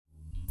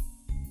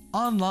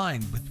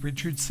Online with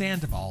Richard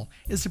Sandoval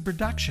is a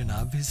production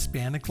of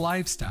Hispanic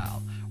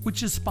Lifestyle,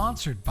 which is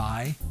sponsored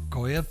by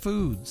Goya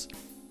Foods.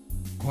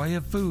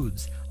 Goya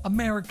Foods,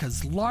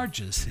 America's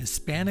largest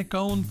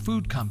Hispanic-owned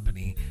food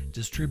company,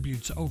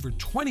 distributes over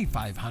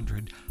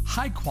 2,500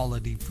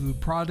 high-quality food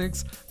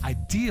products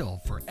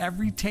ideal for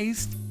every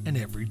taste and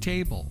every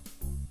table.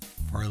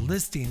 For a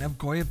listing of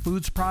Goya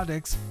Foods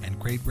products and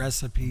great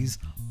recipes,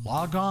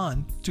 log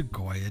on to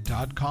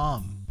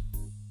Goya.com.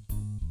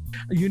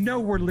 You know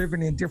we're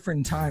living in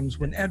different times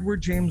when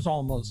Edward James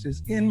Olmos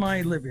is in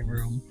my living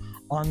room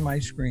on my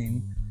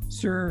screen.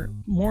 Sir,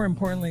 more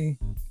importantly,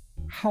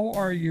 how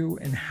are you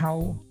and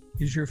how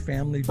is your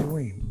family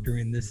doing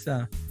during this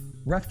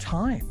rough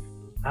time?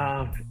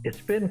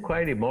 It's been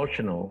quite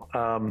emotional.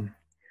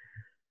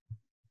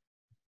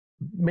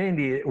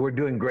 Mainly, we're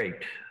doing great.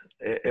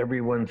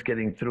 Everyone's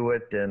getting through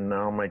it, and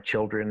all my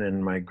children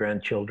and my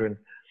grandchildren.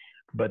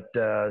 But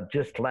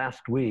just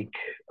last week,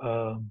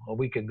 a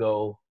week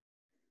ago,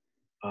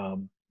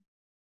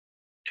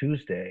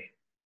 Tuesday,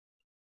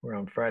 we're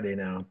on Friday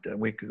now, a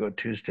week ago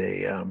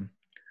Tuesday,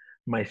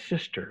 my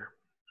sister,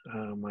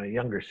 my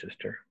younger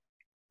sister,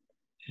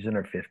 she's in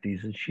her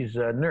 50s and she's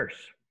a nurse.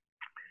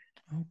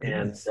 Oh,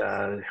 and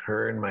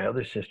her and my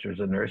other sister's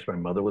a nurse. My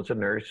mother was a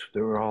nurse.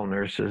 They were all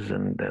nurses,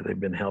 and they've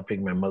been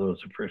helping. My mother was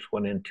the first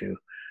one into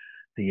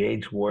the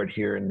AIDS ward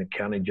here in the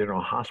County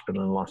General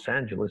Hospital in Los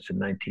Angeles in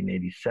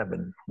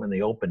 1987. When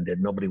they opened it,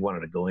 nobody wanted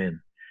to go in.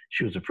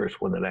 She was the first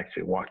one that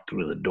actually walked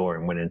through the door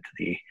and went into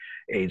the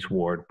AIDS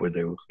ward where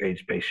the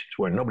AIDS patients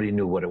were. Nobody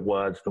knew what it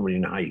was. Nobody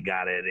knew how you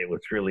got it. It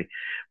was really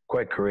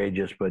quite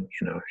courageous, but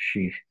you know,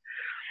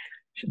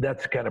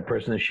 that's the kind of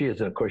person that she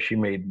is. And of course, she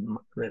made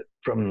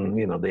from,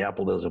 you know, the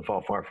apple doesn't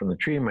fall far from the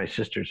tree. My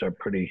sisters are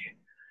pretty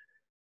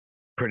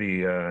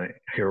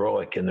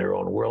heroic in their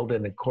own world.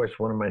 And of course,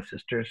 one of my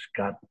sisters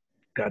got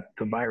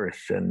the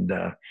virus, and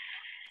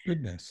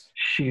goodness,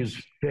 she's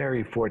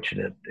very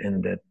fortunate in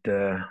that,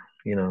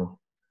 you know,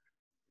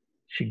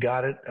 she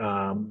got it.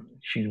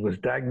 She was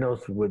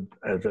diagnosed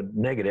as a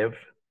negative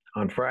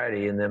on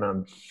Friday, and then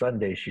on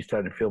Sunday she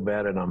started to feel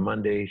bad, and on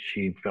Monday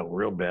she felt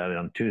real bad. And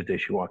on Tuesday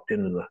she walked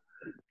into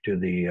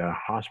the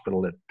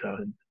hospital at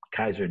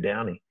Kaiser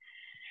Downey,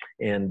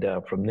 and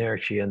from there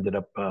she ended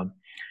up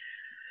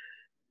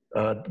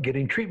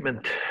getting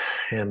treatment.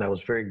 And I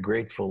was very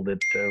grateful that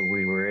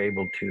we were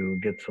able to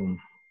get some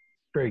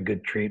very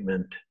good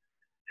treatment.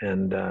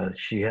 And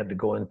she had to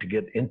go in to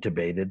get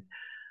intubated,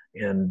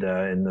 and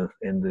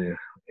in the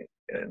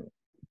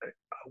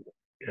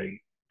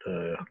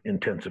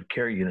intensive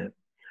care unit,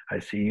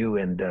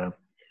 ICU, and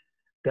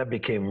that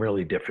became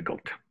really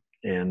difficult.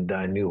 And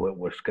I knew what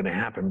was going to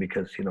happen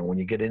because, you know, when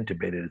you get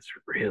intubated, it's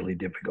really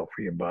difficult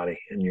for your body,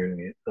 and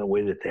the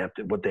way that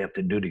what they have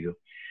to do to you,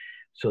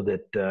 so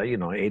that you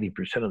know,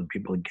 80% of the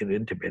people that get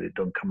intubated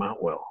don't come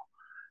out well.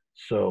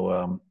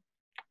 So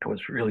I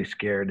was really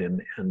scared,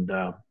 and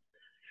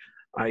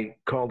I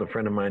called a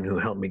friend of mine who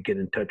helped me get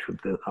in touch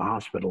with the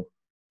hospital,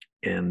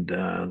 and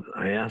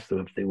I asked them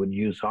if they would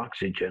use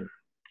oxygen,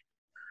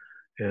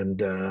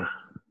 and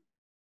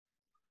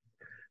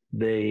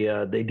they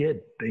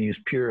did. They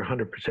used pure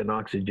 100%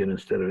 oxygen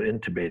instead of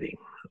intubating,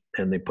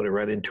 and they put it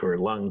right into her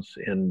lungs,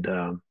 and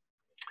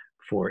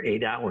for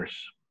 8 hours,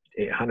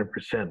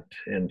 100%.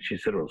 And she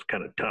said it was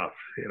kind of tough,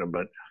 you know,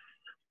 but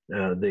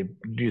they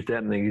used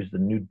that, and they used the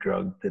new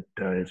drug that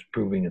is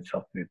proving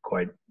itself to be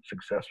quite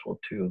successful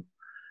too.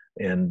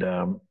 And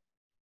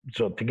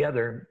so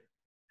together,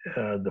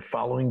 the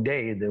following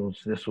day,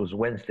 this was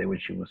Wednesday when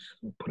she was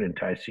put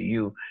into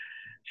ICU.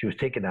 She was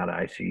taken out of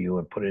ICU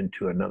and put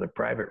into another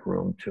private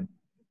room to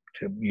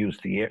use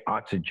the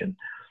oxygen,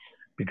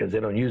 because they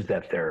don't use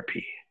that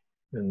therapy.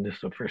 And this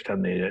is the first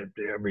time they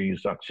ever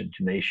used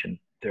oxygenation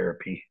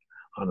therapy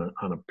on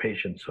a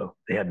patient. So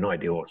they had no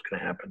idea what was going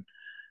to happen,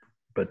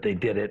 but they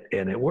did it,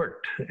 and it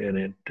worked.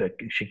 And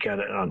she got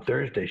it on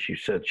Thursday. She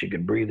said she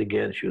could breathe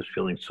again. She was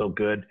feeling so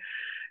good.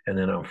 And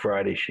then on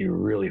Friday, she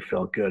really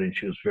felt good, and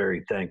she was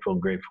very thankful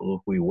and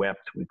grateful. We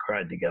wept, we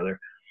cried together,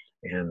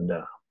 and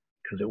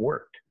because it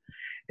worked.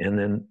 And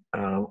then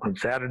on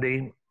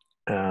Saturday,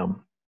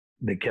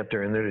 they kept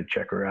her in there to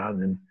check her out.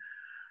 And then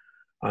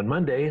on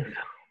Monday,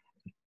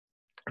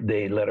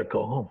 they let her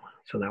go home.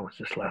 So that was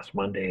just last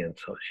Monday. And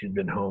so she's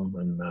been home,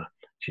 and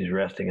she's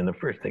resting. And the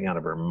first thing out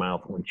of her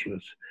mouth when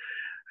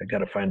I got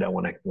to find out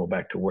when I can go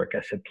back to work. I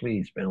said,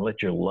 please, man,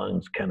 let your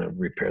lungs kind of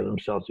repair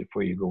themselves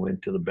before you go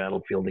into the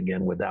battlefield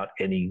again without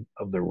any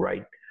of the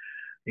right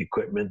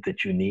equipment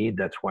that you need.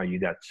 That's why you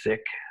got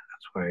sick.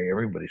 That's why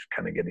everybody's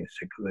kind of getting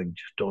sick, because they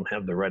just don't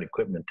have the right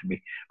equipment to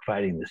be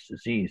fighting this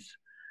disease.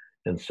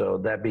 And so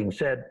that being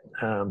said,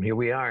 here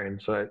we are.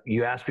 And so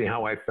you asked me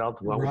how I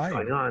felt, what was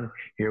going on.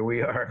 Here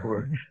we are.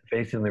 We're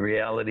facing the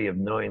reality of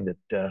knowing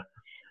that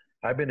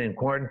I've been in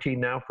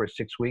quarantine now for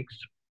 6 weeks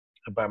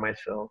by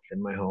myself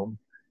in my home.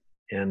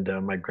 And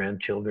my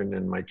grandchildren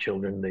and my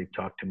children, they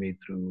talk to me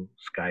through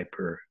Skype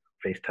or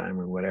FaceTime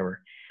or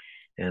whatever.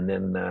 And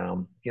then,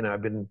 you know,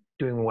 I've been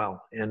doing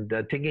well and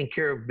taking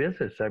care of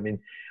business. I mean,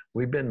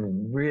 we've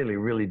been really,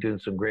 really doing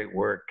some great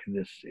work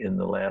in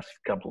the last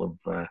couple of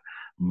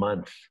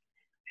months.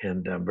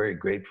 And I'm very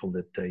grateful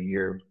that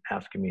you're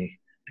asking me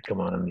to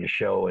come on your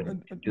show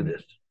and do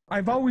this.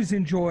 I've always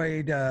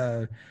enjoyed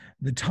the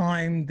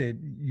time that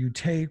you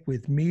take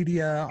with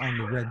media on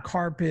the red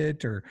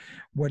carpet or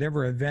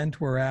whatever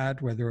event we're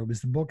at, whether it was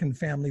the Book and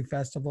Family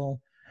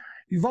Festival.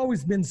 You've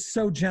always been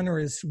so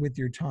generous with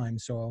your time.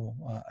 So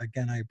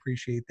again, I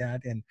appreciate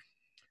that.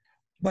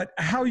 But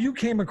how you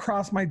came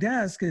across my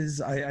desk is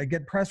I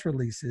get press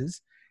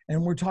releases,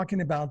 and we're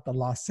talking about the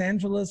Los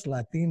Angeles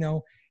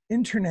Latino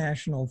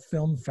International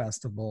Film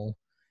Festival.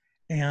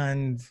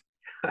 And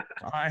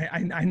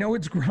I know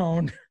it's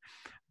grown,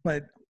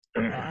 but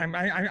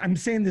I'm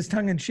saying this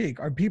tongue in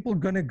cheek. Are people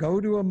going to go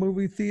to a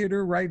movie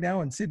theater right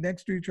now and sit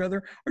next to each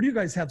other? Or do you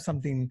guys have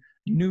something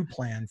new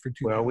planned for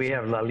 2000? Well, we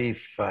have LALIFF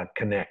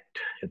Connect,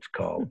 it's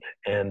called,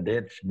 and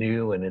it's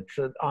new, and it's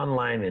an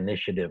online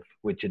initiative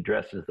which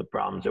addresses the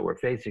problems that we're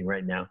facing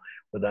right now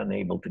with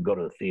unable to go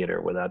to the theater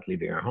without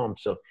leaving our home.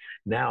 So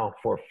now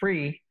for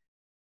free,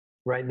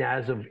 right now,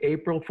 as of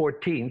April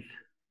 14th,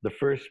 the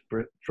first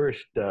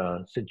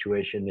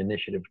situation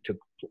initiative took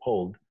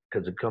hold,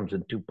 because it comes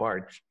in two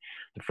parts.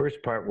 The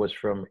first part was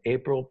from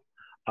April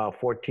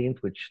 14th,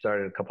 which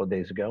started a couple of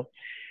days ago,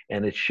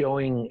 and it's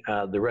showing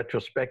the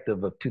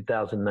retrospective of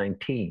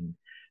 2019,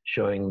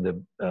 showing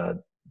the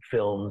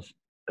films,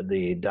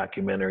 the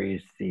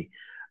documentaries, the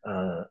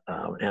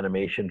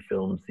animation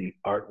films, the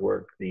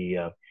artwork,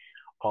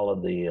 all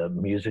of the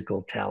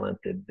musical talent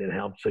that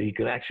helped. So you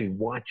could actually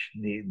watch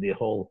the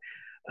whole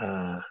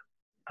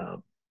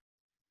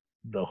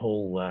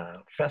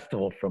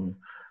festival from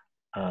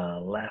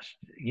last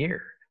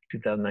year,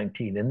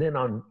 2019. And then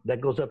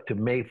that goes up to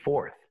May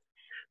 4th.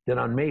 Then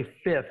on May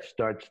 5th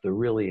starts the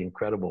really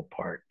incredible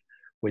part,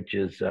 which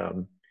is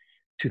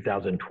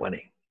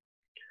 2020.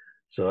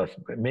 So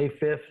May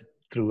 5th,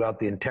 throughout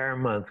the entire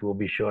month, we'll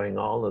be showing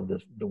all of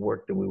the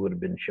work that we would have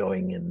been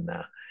showing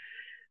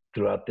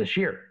throughout this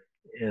year.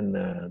 And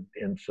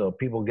so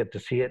people get to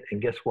see it.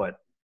 And guess what?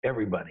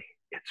 Everybody,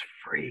 it's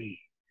free.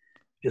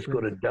 Just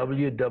go to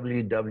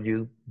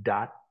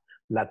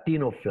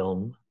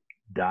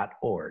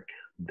www.latinofilm.org.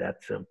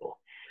 That simple.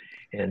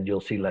 And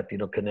you'll see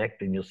Latino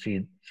Connect, and you'll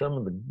see some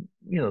of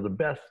the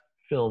best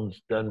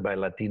films done by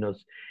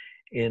Latinos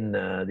in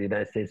the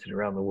United States and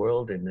around the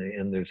world.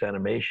 And there's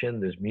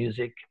animation, there's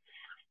music,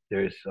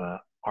 there's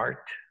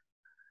art,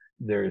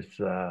 there's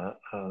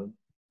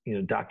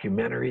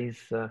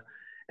documentaries,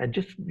 and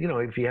just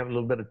if you have a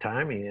little bit of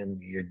time and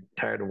you're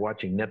tired of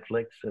watching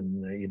Netflix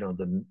and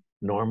the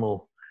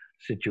normal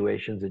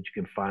situations that you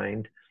can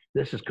find,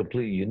 this is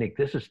completely unique.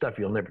 This is stuff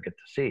you'll never get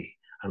to see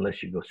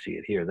unless you go see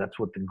it here. That's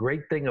what the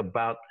great thing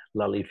about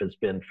LALIFF has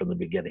been from the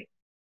beginning.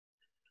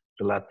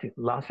 The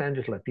Los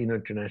Angeles Latino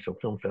International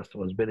Film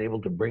Festival has been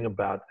able to bring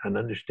about an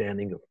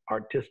understanding of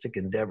artistic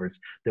endeavors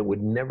that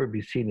would never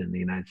be seen in the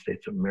United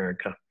States of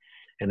America.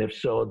 And if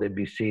so, they'd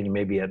be seen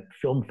maybe at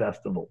film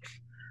festivals,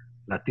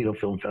 Latino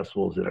film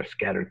festivals that are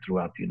scattered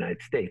throughout the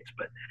United States.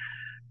 But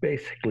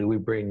basically, we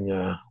bring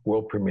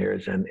world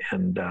premieres and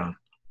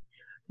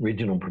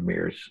regional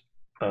premieres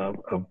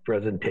of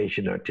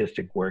presentation,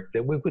 artistic work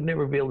that we would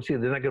never be able to see.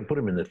 They're not going to put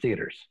them in the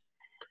theaters.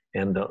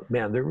 And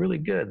man, they're really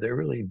good. They're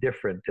really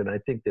different. And I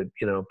think that,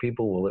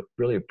 people will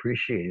really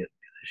appreciate it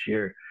this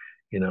year.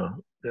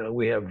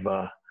 We have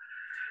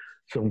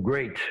some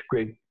great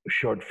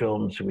short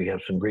films. We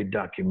have some great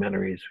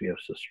documentaries. We have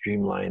some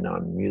streamline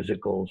on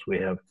musicals. We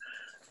have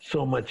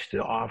so much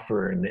to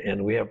offer.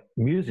 And we have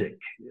music,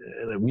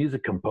 and a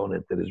music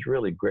component that is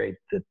really great,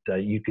 that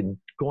you can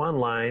go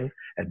online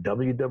at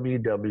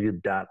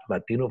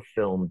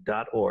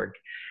www.latinofilm.org,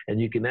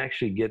 and you can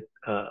actually get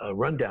a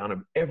rundown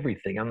of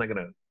everything. I'm not going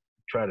to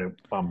try to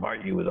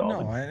bombard you with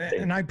all the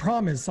things. And I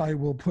promise I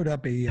will put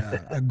up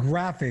a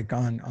graphic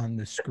on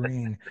the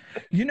screen.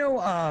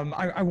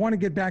 I want to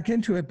get back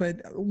into it, but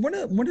one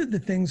of the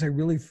things I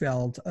really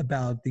felt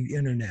about the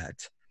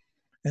internet,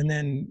 and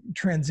then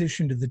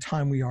transition to the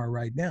time we are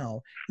right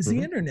now, is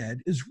the internet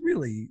is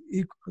really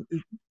it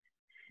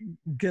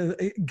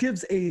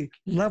gives a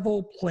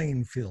level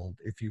playing field,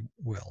 if you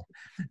will,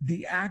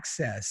 the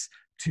access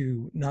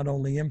to not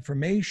only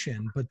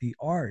information, but the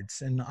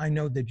arts. And I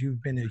know that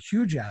you've been a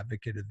huge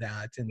advocate of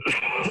that. And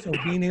so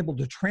being able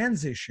to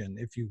transition,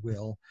 if you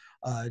will,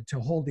 to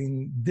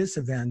holding this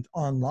event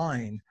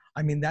online,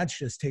 I mean, that's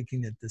just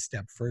taking it the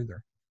step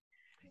further.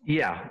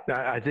 Yeah,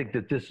 I think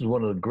that this is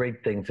one of the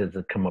great things that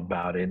has come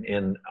about.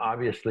 And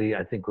obviously,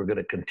 I think we're going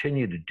to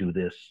continue to do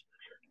this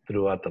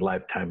throughout the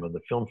lifetime of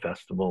the film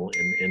festival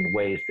in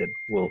ways that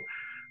will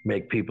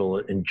make people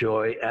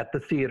enjoy at the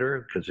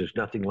theater, because there's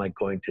nothing like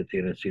going to the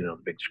theater and seeing it on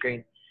the big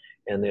screen.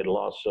 And it'll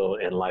also,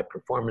 and live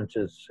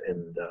performances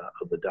and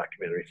of the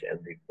documentaries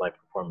and the live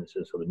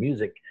performances of the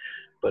music.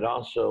 But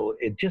also,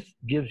 it just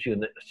gives you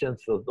a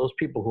sense of those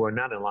people who are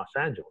not in Los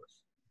Angeles.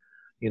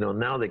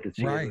 Now they can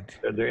see it.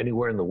 They're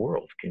anywhere in the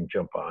world can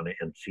jump on it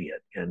and see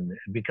it. And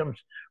it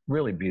becomes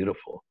really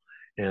beautiful.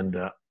 And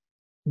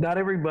Not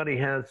everybody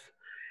has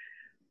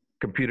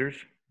computers.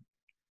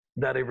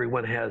 Not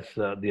everyone has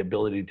the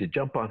ability to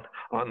jump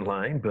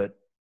online, but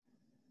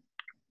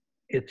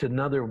it's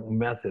another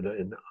method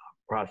in the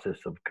process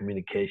of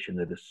communication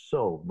that is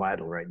so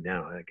vital right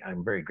now.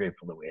 I'm very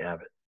grateful that we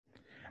have it.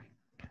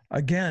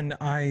 Again,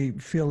 I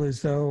feel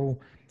as though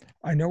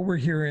I know we're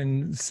here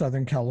in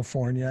Southern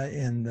California,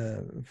 and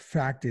the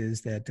fact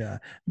is that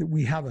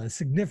we have a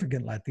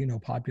significant Latino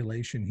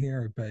population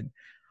here, but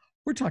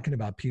we're talking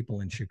about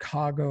people in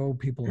Chicago,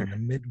 people in the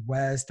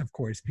Midwest, of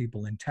course,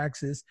 people in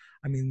Texas.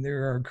 I mean,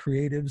 there are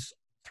creatives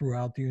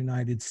throughout the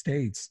United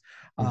States.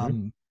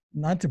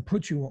 Not to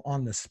put you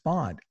on the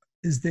spot,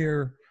 is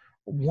there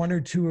one or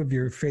two of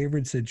your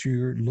favorites that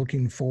you're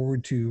looking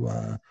forward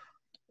to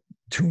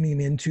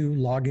tuning into,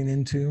 logging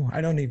into?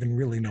 I don't even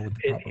really know what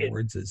the proper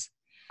words is.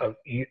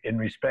 In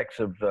respects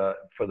of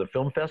for the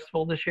film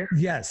festival this year?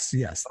 Yes.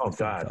 Oh,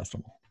 God.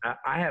 Festival.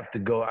 I have to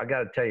go. I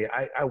got to tell you,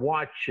 I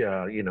watch,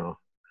 a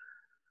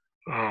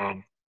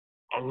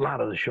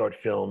lot of the short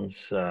films,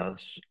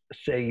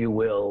 Say You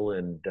Will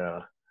and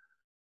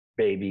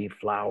Baby,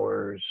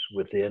 Flowers,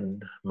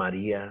 Within,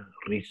 Maria,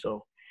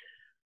 Riso.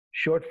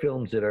 Short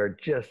films that are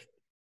just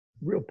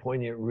real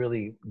poignant,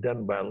 really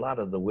done by a lot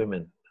of the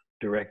women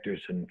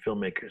directors and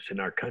filmmakers in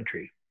our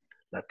country,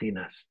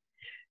 Latinas.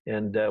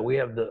 And we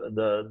have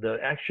the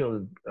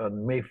actual,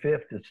 on May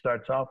 5th, it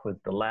starts off with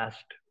The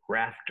Last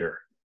Rafter,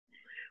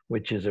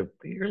 which is a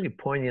really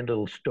poignant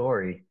little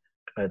story.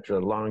 It's a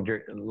long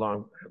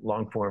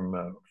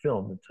form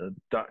film.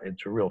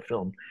 It's a real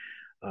film,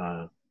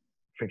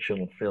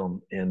 fictional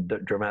film and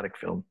dramatic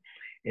film,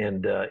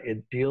 and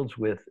it deals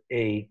with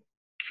a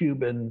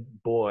Cuban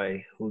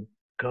boy who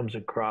comes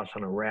across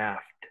on a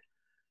raft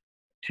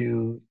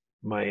to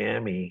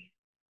Miami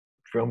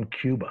from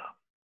Cuba.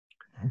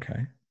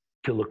 Okay.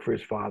 To look for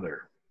his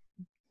father.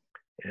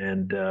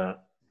 And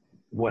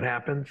what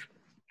happens?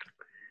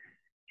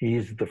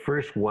 He's the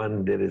first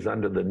one that is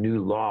under the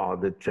new law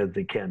that says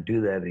they can't do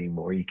that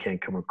anymore. You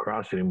can't come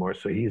across anymore.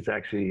 So he's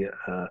actually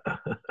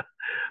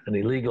an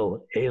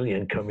illegal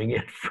alien coming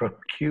in from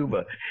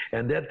Cuba.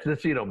 And that's,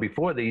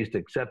 before they used to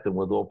accept them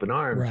with open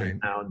arms. Right.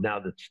 And now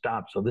that's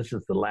stopped. So this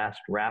is The Last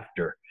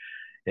Rafter.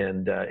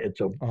 And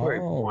it's a very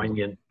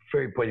poignant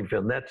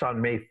film. That's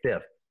on May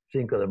 5th,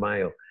 Cinco de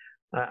Mayo.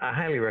 I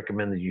highly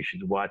recommend that you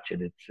should watch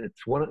it.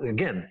 It's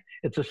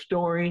it's a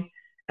story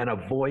and a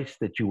voice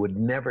that you would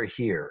never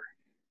hear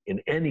in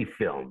any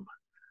film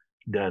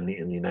done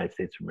in the United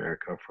States of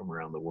America or from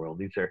around the world.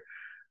 These are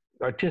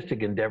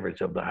artistic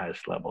endeavors of the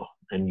highest level,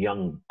 and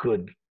young,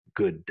 good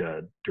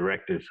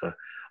directors.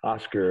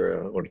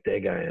 Oscar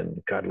Ortega and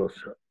Carlos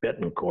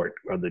Betancourt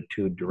are the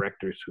two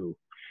directors who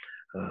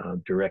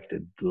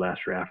directed The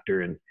Last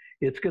Rafter, and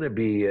it's going to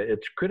be,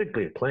 it's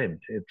critically acclaimed.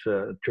 It's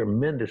a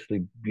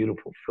tremendously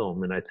beautiful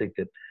film, and I think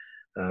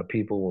that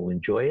people will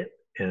enjoy it,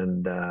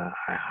 and I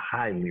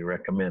highly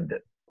recommend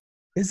it.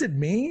 Is it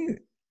me?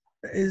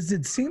 Does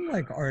it seem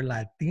like our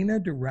Latina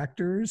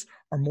directors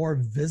are more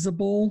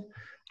visible?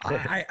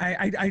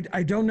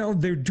 I don't know.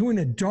 They're doing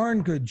a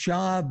darn good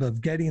job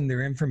of getting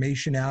their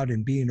information out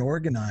and being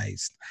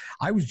organized.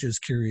 I was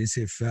just curious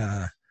if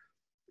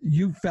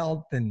you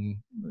felt, and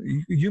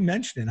you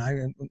mentioned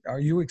it, are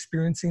you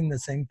experiencing the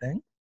same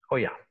thing? Oh,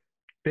 yeah,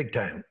 big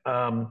time.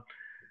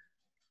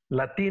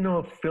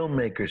 Latino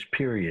filmmakers,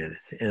 period.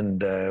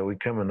 And we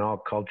come in all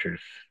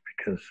cultures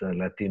because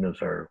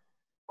Latinos are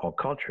all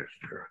cultures.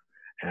 They're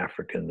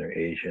African, they're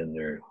Asian,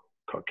 they're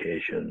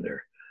Caucasian,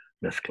 they're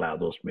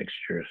mezclados,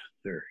 mixtures,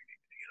 they're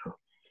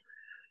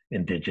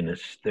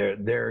indigenous.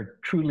 They're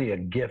truly a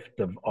gift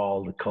of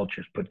all the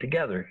cultures put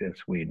together, as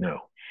we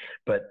know.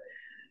 But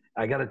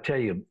I got to tell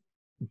you,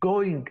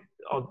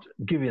 I'll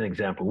give you an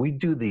example. We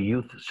do the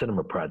Youth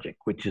Cinema Project,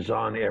 which is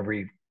on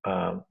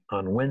on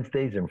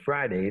Wednesdays and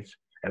Fridays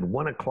at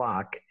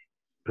 1:00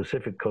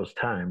 Pacific Coast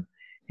time.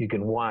 You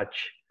can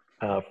watch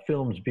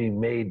films being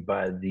made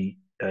by the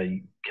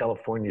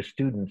California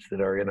students that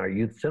are in our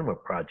Youth Cinema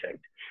Project.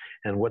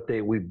 And what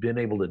we've been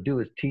able to do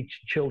is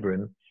teach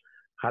children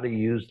how to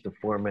use the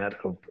format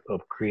of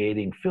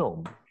creating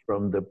film,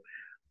 from the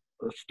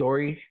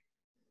story,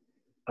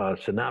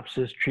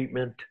 synopsis,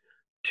 treatment,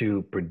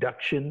 to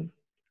production,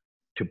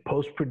 to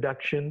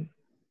post-production,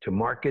 to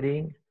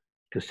marketing,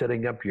 to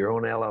setting up your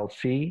own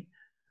LLC.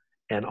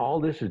 And all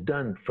this is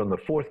done from the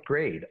 4th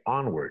grade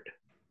onward.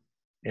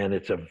 And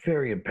it's a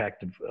very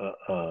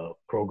impactful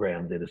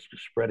program that is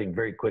spreading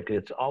very quickly.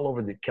 It's all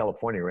over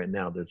California right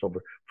now. There's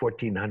over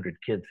 1,400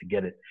 kids that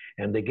get it.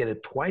 And they get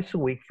it twice a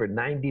week for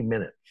 90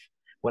 minutes.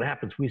 What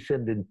happens, we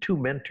send in 2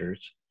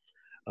 mentors,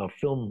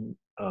 film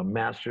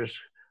masters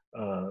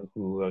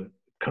who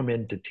come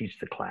in to teach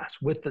the class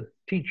with the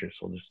teacher.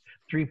 So there's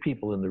 3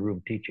 people in the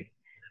room teaching.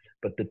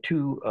 But the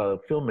 2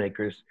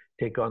 filmmakers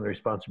take on the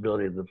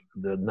responsibility of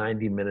the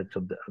 90 minutes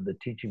of the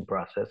teaching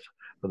process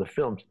for the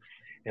films.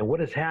 And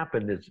what has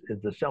happened is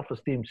the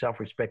self-esteem,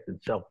 self-respect,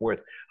 and self-worth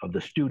of the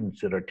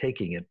students that are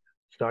taking it,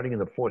 starting in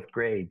the 4th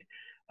grade,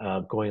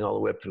 going all the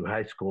way up through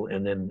high school,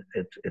 and then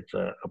it's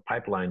a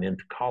pipeline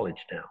into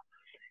college now.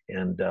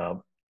 And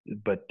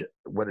but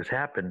what has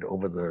happened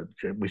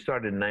we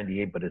started in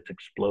 98, but it's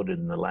exploded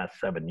in the last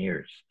 7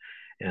 years.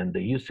 And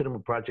the Youth Cinema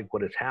Project,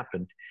 what has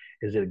happened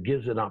is it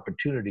gives an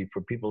opportunity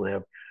for people to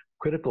have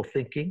critical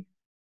thinking,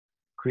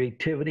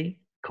 creativity,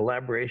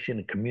 collaboration,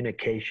 and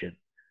communication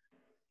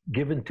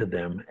given to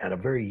them at a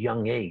very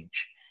young age.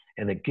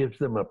 And it gives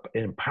them an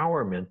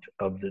empowerment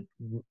of the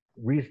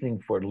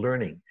reasoning for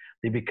learning.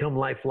 They become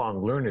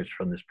lifelong learners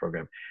from this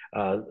program.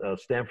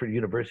 Stanford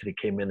University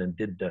came in and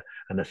did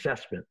an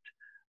assessment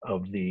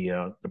of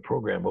the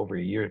program over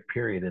a year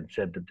period and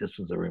said that this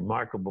was a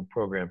remarkable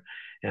program.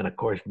 And of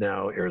course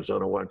now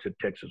Arizona wants it,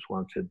 Texas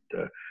wants it,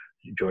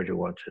 Georgia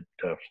wants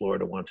it,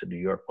 Florida wants it, New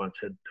York wants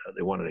it.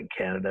 They want it in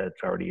Canada.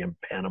 It's already in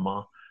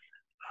Panama,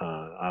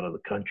 out of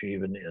the country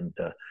even. And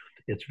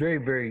it's very,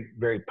 very,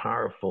 very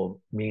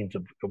powerful means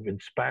of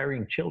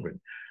inspiring children.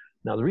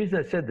 Now, the reason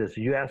I said this,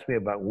 you asked me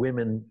about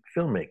women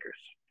filmmakers.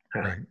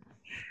 Right.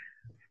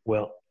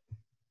 Well,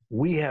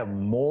 we have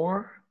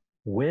more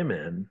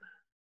women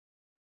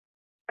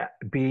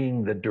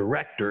being the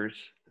directors,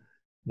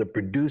 the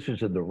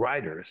producers, and the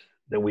writers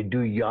than we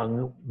do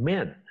young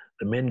men.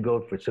 The men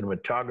go for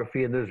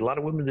cinematography, and there's a lot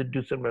of women that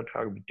do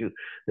cinematography too.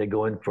 They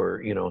go in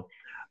for,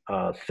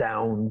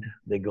 sound,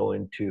 they go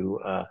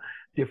into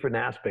different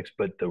aspects,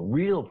 but the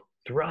real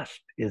thrust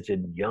is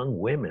in young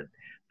women.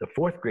 The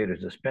fourth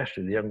graders,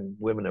 especially the young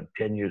women of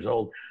 10 years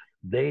old,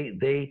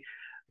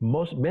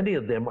 many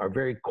of them are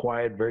very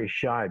quiet, very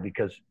shy,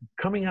 because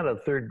coming out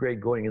of third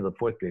grade, going into the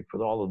fourth grade,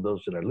 for all of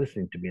those that are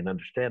listening to me and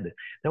understand it,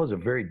 that was a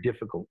very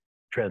difficult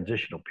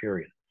transitional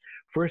period.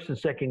 First and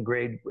second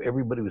grade,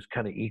 everybody was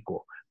kind of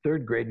equal.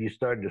 Third grade, you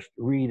started to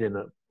read in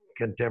a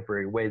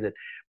contemporary way that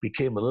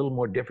became a little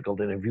more difficult.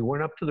 And if you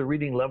weren't up to the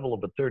reading level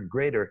of a third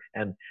grader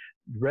and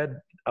read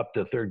up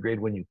to third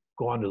grade when you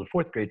go on to the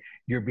fourth grade,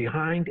 you're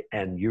behind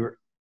and you're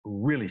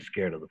really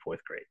scared of the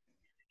fourth grade.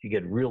 You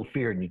get real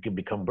fear and you can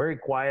become very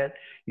quiet.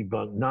 You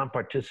become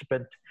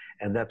non-participant,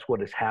 and that's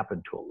what has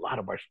happened to a lot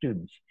of our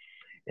students.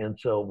 And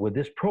so with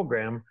this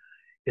program,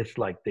 it's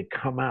like they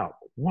come out,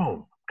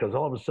 whoa, because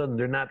all of a sudden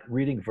they're not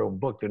reading from a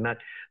book.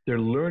 They're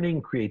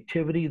learning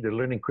creativity. They're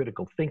learning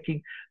critical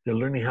thinking. They're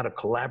learning how to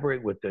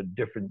collaborate with the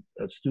different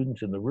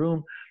students in the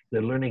room.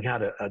 They're learning how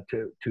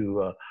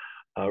to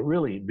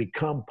really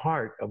become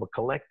part of a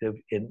collective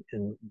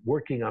in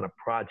working on a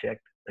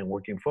project and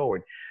working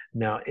forward.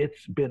 Now,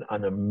 it's been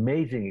an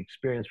amazing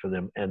experience for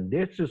them. And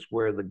this is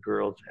where the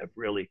girls have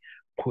really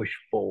pushed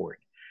forward.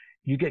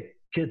 You get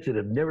kids that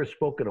have never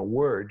spoken a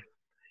word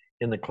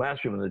in the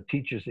classroom, and the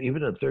teachers,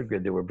 even in the third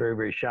grade, they were very,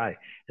 very shy.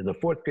 In the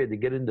fourth grade, they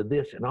get into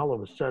this, and all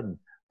of a sudden,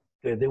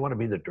 they want to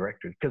be the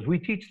directors. Because we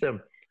teach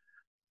them,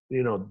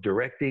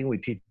 directing, we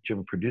teach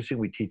them producing,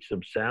 we teach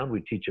them sound,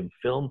 we teach them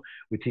film,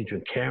 we teach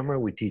them camera,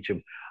 we teach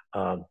them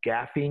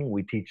gaffing,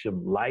 we teach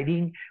them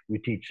lighting, we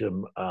teach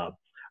them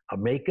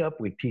makeup,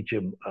 we teach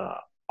them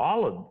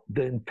all of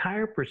the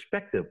entire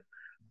perspective,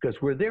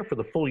 because we're there for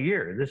the full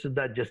year. This is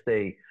not just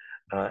a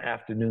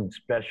afternoon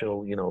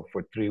special,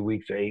 for 3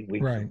 weeks or 8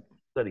 weeks. Right.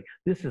 Study.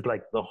 This is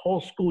like the whole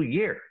school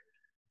year.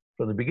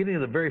 From the beginning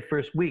of the very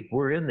first week,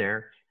 we're in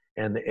there,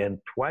 and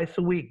twice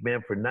a week,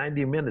 man, for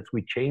 90 minutes,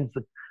 we change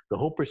the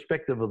whole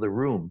perspective of the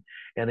room.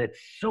 And it's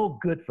so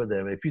good for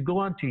them. If you go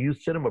on to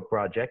Youth Cinema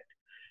Project,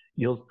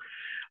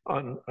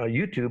 on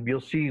YouTube,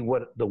 you'll see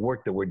what the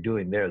work that we're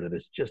doing there, that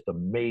is just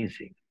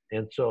amazing.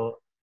 And so,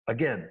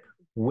 again,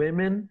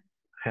 women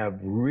have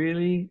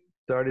really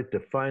started to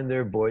find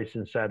their voice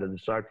inside of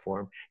this art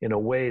form in a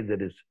way that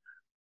is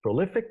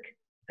prolific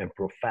and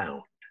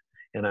profound.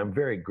 And I'm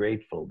very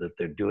grateful that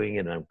they're doing it.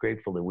 And I'm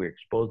grateful that we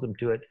expose them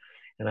to it.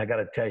 And I got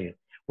to tell you,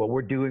 what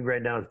we're doing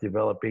right now is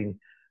developing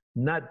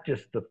not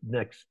just the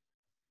next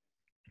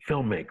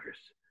filmmakers,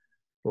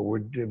 but we're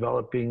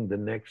developing the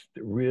next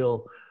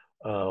real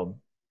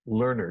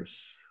learners,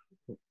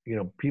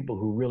 people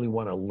who really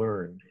want to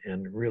learn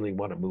and really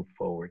want to move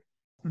forward.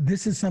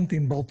 This is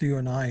something both you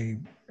and I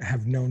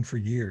have known for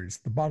years.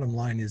 The bottom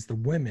line is the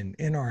women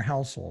in our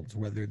households,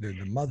 whether they're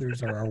the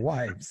mothers or our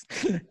wives,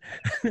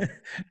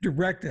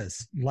 direct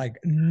us like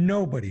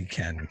nobody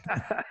can.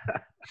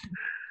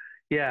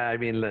 Yeah, I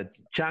mean, the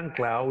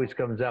chancla always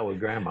comes out with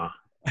grandma.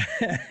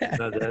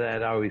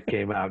 That always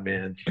came out,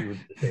 man. She would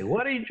say,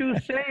 "What did you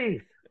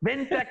say?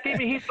 Vente aquí,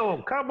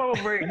 mijito. Come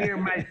over here,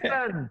 my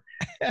son.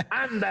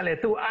 Ándale,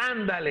 tú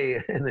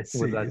ándale." And it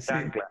was a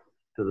chancla.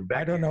 To the back.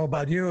 I don't know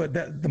about you.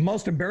 The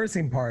most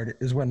embarrassing part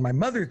is when my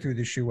mother threw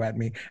the shoe at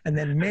me and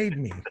then made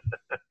me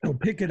go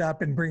pick it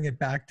up and bring it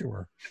back to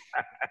her.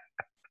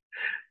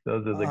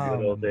 Those are the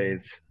good old days.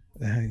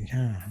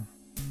 Yeah.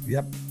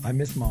 Yep. I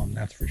miss mom,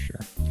 that's for sure.